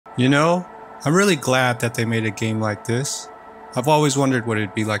You know, I'm really glad that they made a game like this. I've always wondered what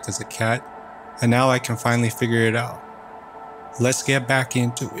it'd be like as a cat, and now I can finally figure it out. Let's get back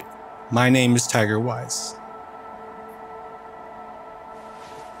into it. My name is TigerWise.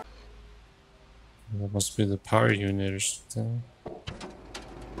 That must be the power unit or something.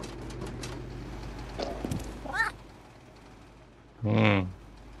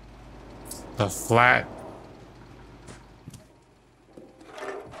 The flat.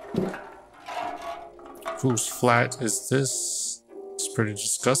 Whose flat is this? It's pretty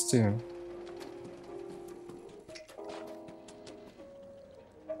disgusting.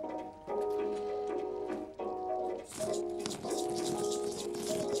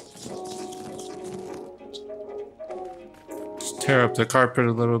 Just tear up the carpet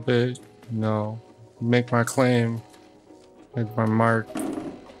a little bit. No. Make my claim. Make my mark.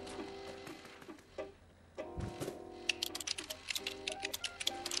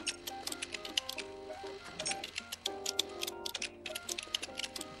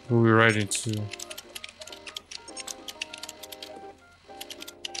 Who are we writing to?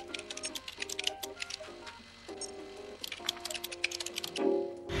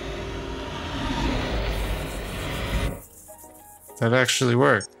 That actually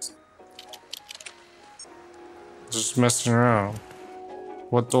worked. Just messing around.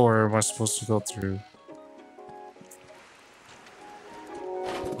 What door am I supposed to go through?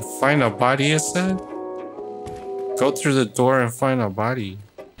 Find a body, it said? Go through the door and find a body.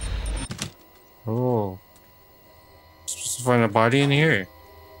 Oh. Supposed to find a body in here.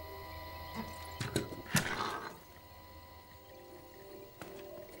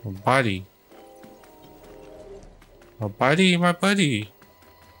 A body. A buddy, my buddy.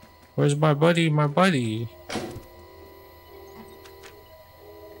 Where's my buddy, my buddy?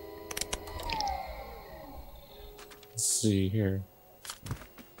 Let's see here.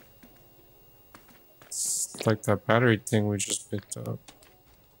 It's like that battery thing we just picked up.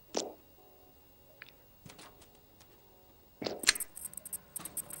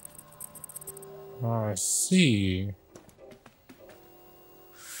 Oh, I see.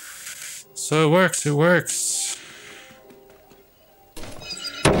 So it works, it works.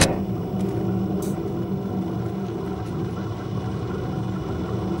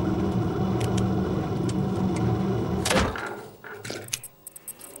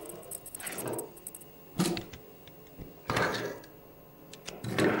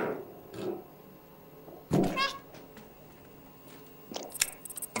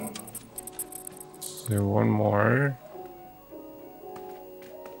 So one more.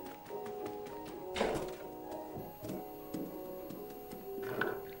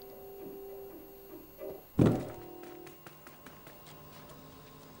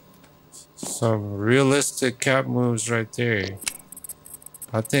 Some realistic cat moves right there.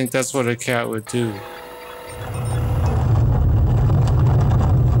 I think that's what a cat would do.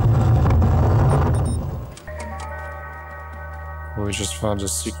 We just found a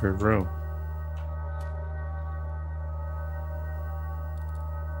secret room.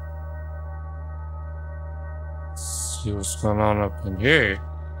 Let's see what's going on up in here.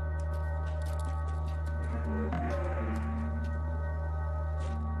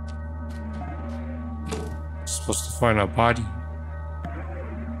 Supposed to find a body,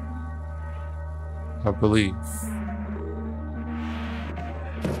 I believe.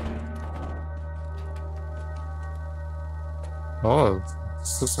 Oh,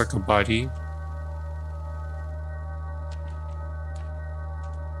 this looks like a body.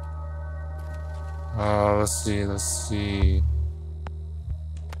 Let's see.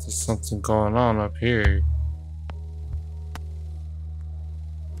 There's something going on up here.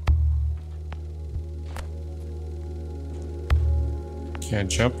 Can't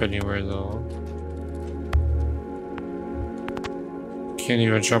jump anywhere though. Can't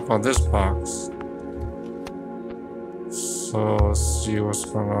even jump on this box. So let's see what's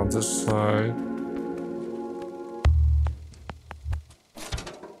going on this side.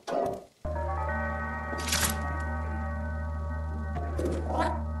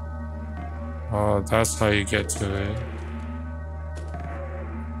 Oh, that's how you get to it.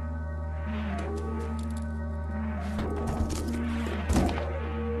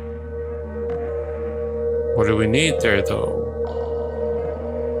 What do we need there, though?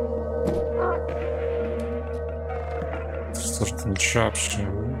 This little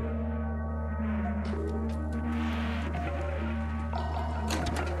contraption.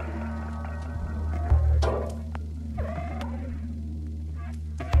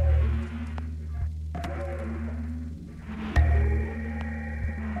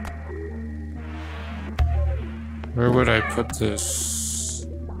 Where would I put this?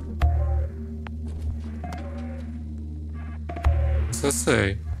 What's this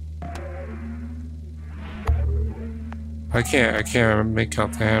say? I can't make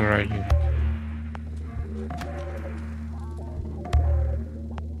out the handwriting.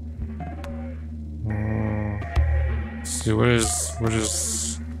 Let's see, what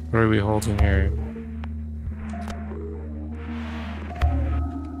are we holding here?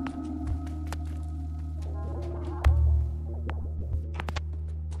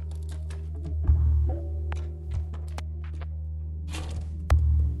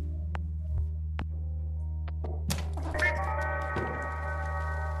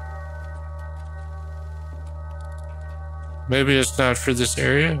 Maybe it's not for this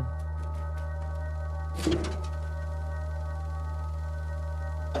area?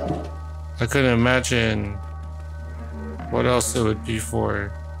 I couldn't imagine what else it would be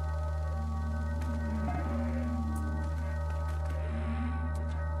for.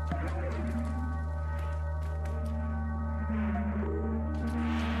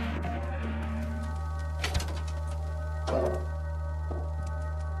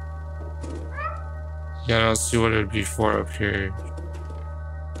 Yeah, I don't see what it would be for up here.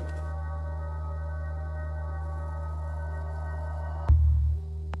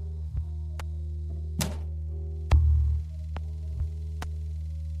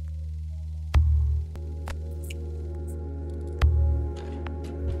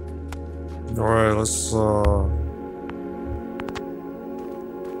 Alright, let's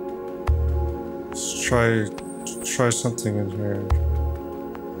try something in here.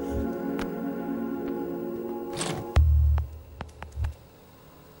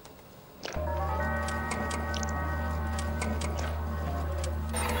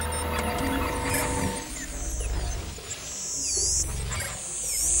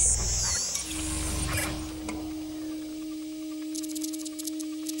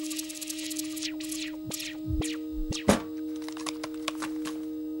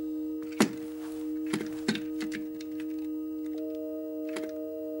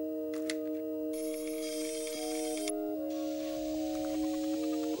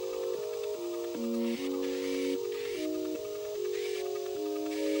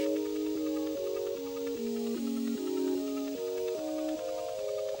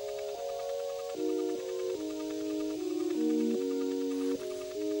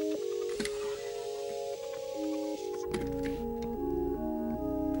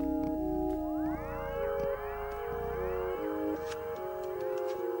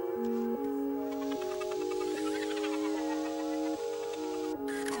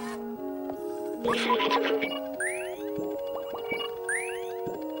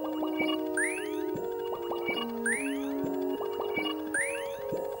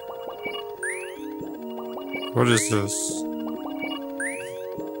 What is this?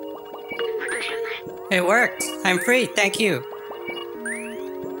 It worked. I'm free, thank you.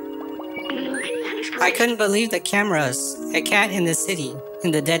 I couldn't believe the cameras. A cat in the city,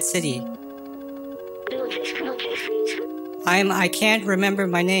 in the dead city. I can't remember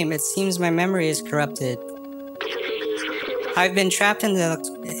my name. It seems my memory is corrupted. I've been trapped in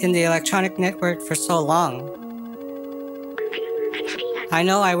the electronic network for so long. I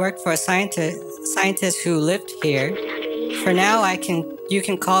know I work for a scientist who lived here. For now, you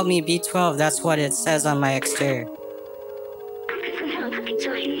can call me B12. That's what it says on my exterior.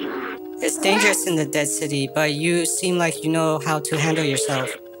 It's dangerous in the dead city, but you seem like you know how to handle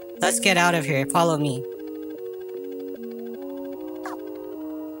yourself. Let's get out of here. Follow me.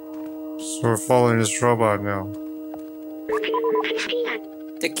 So we're following this robot now.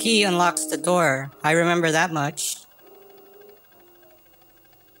 The key unlocks the door. I remember that much.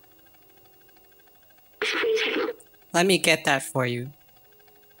 Let me get that for you.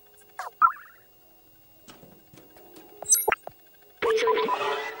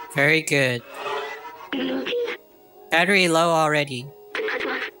 Very good. Battery low already.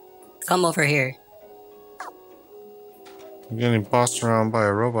 Come over here. I'm getting bossed around by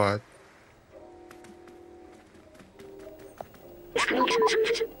a robot.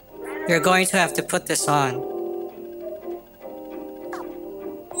 You're going to have to put this on.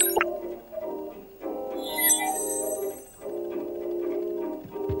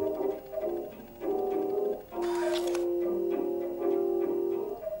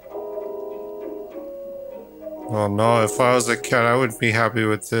 Oh no, if I was a cat, I would be happy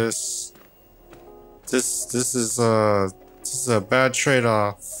with this. This is a bad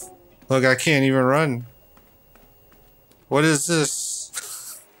trade-off. Look, I can't even run. What is this?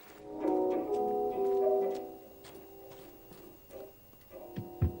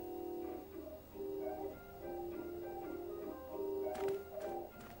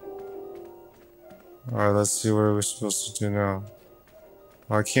 Alright, let's see what we're supposed to do now.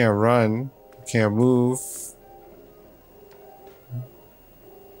 I can't run. I can't move.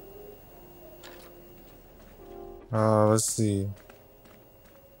 Let's see.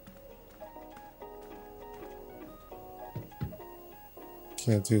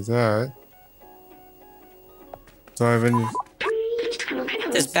 Can't do that. Do I have any?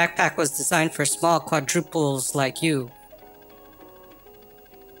 This backpack was designed for small quadruples like you.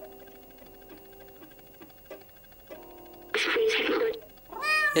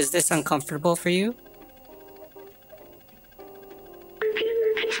 Is this uncomfortable for you?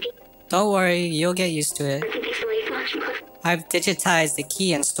 Don't worry, you'll get used to it. I've digitized the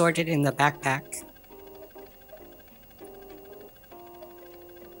key and stored it in the backpack.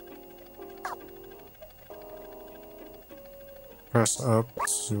 Press up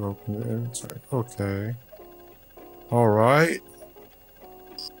to open the inventory. Okay. Alright.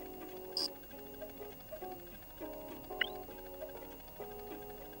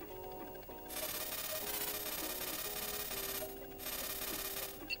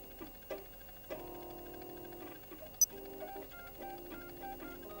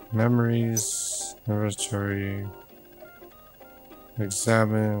 Memories, inventory,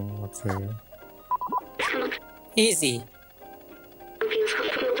 examine, okay. Easy.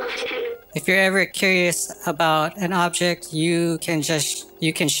 If you're ever curious about an object, you can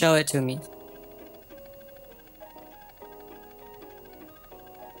show it to me.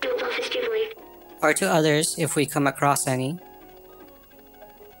 Or to others if we come across any.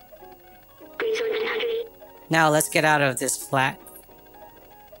 Now let's get out of this flat.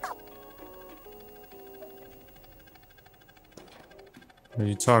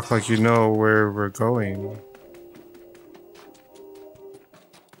 You talk like you know where we're going.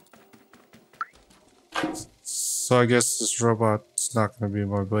 So I guess this robot's not gonna be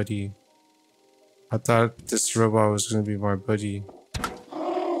my buddy. I thought this robot was gonna be my buddy.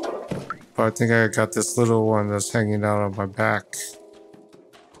 But I think I got this little one that's hanging out on my back.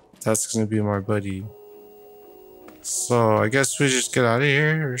 That's gonna be my buddy. So I guess we just get out of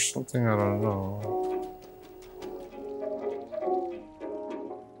here or something, I don't know.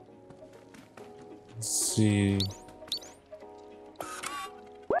 Let's see.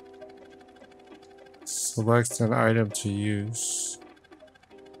 Select an item to use.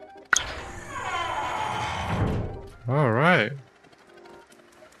 Alright.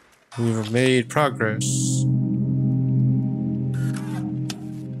 We've made progress.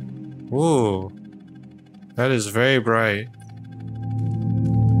 Ooh. That is very bright.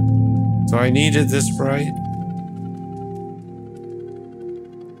 Do I need it this bright?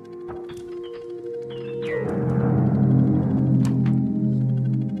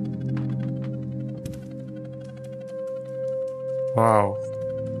 Wow.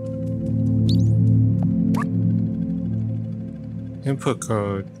 Input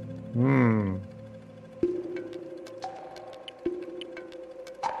code.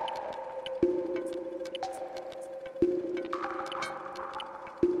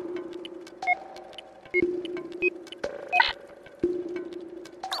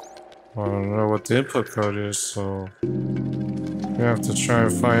 I don't know what the input code is, so we have to try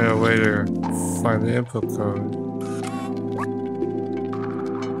and find a way to find the input code.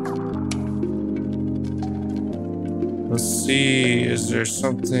 Let's see, is there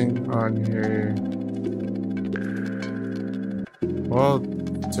something on here? Well,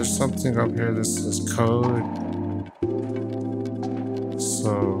 there's something up here that says code.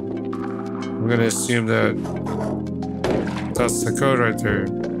 So, I'm gonna assume that that's the code right there.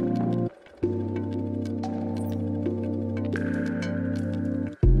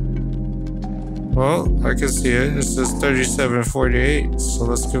 Well, I can see it. It says 3748, so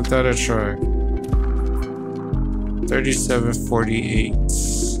let's give that a try. 3748.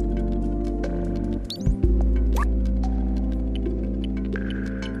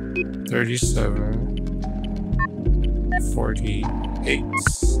 3748.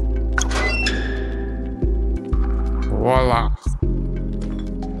 Voila.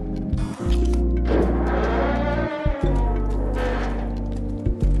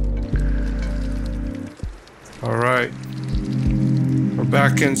 All right. We're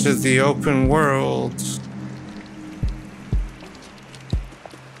back into the open world.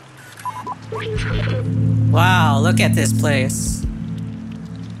 Wow, look at this place.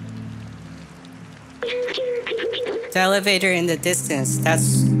 The elevator in the distance,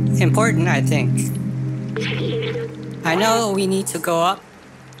 that's important, I think. I know we need to go up.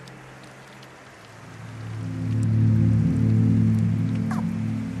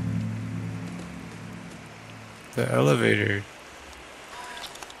 The elevator.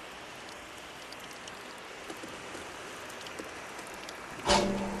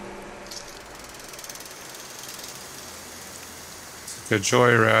 like a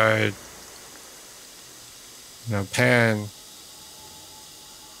joyride. You know, pan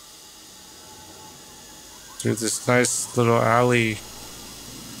through this nice little alley.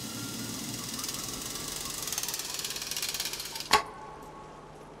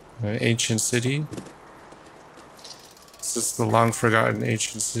 An ancient city. This is the long forgotten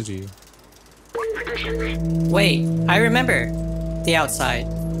ancient city. Wait, I remember the outside.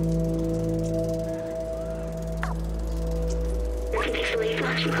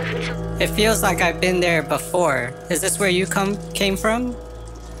 It feels like I've been there before. Is this where you came from?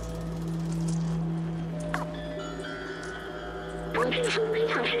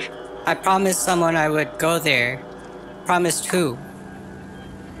 I promised someone I would go there. Promised who?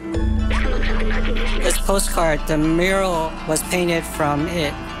 This postcard, the mural was painted from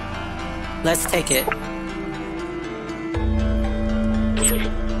it. Let's take it.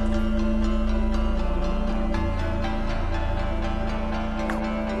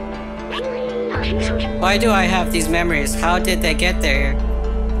 Why do I have these memories? How did they get there?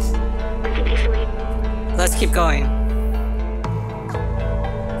 Let's keep going.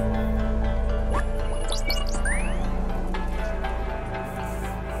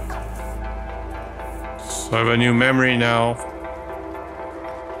 So I have a new memory now.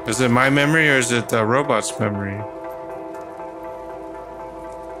 Is it my memory or is it the robot's memory?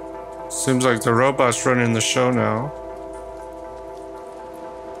 Seems like the robot's running the show now.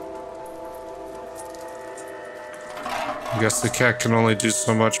 I guess the cat can only do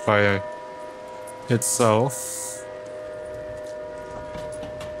so much by itself.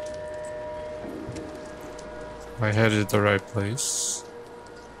 I headed the right place.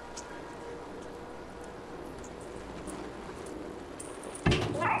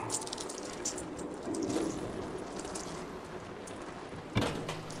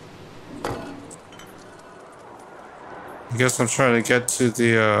 I guess I'm trying to get to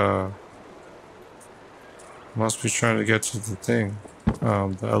the, must be trying to get to the thing,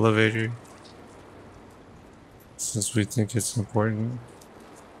 the elevator, since we think it's important.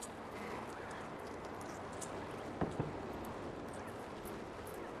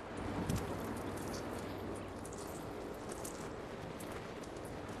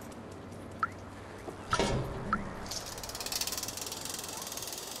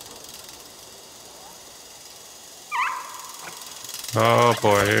 Oh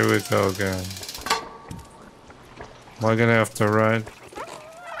boy, here we go again. Am I gonna have to run?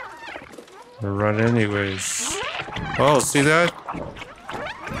 Or run anyways. Oh, see that?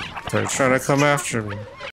 They're trying to come after me.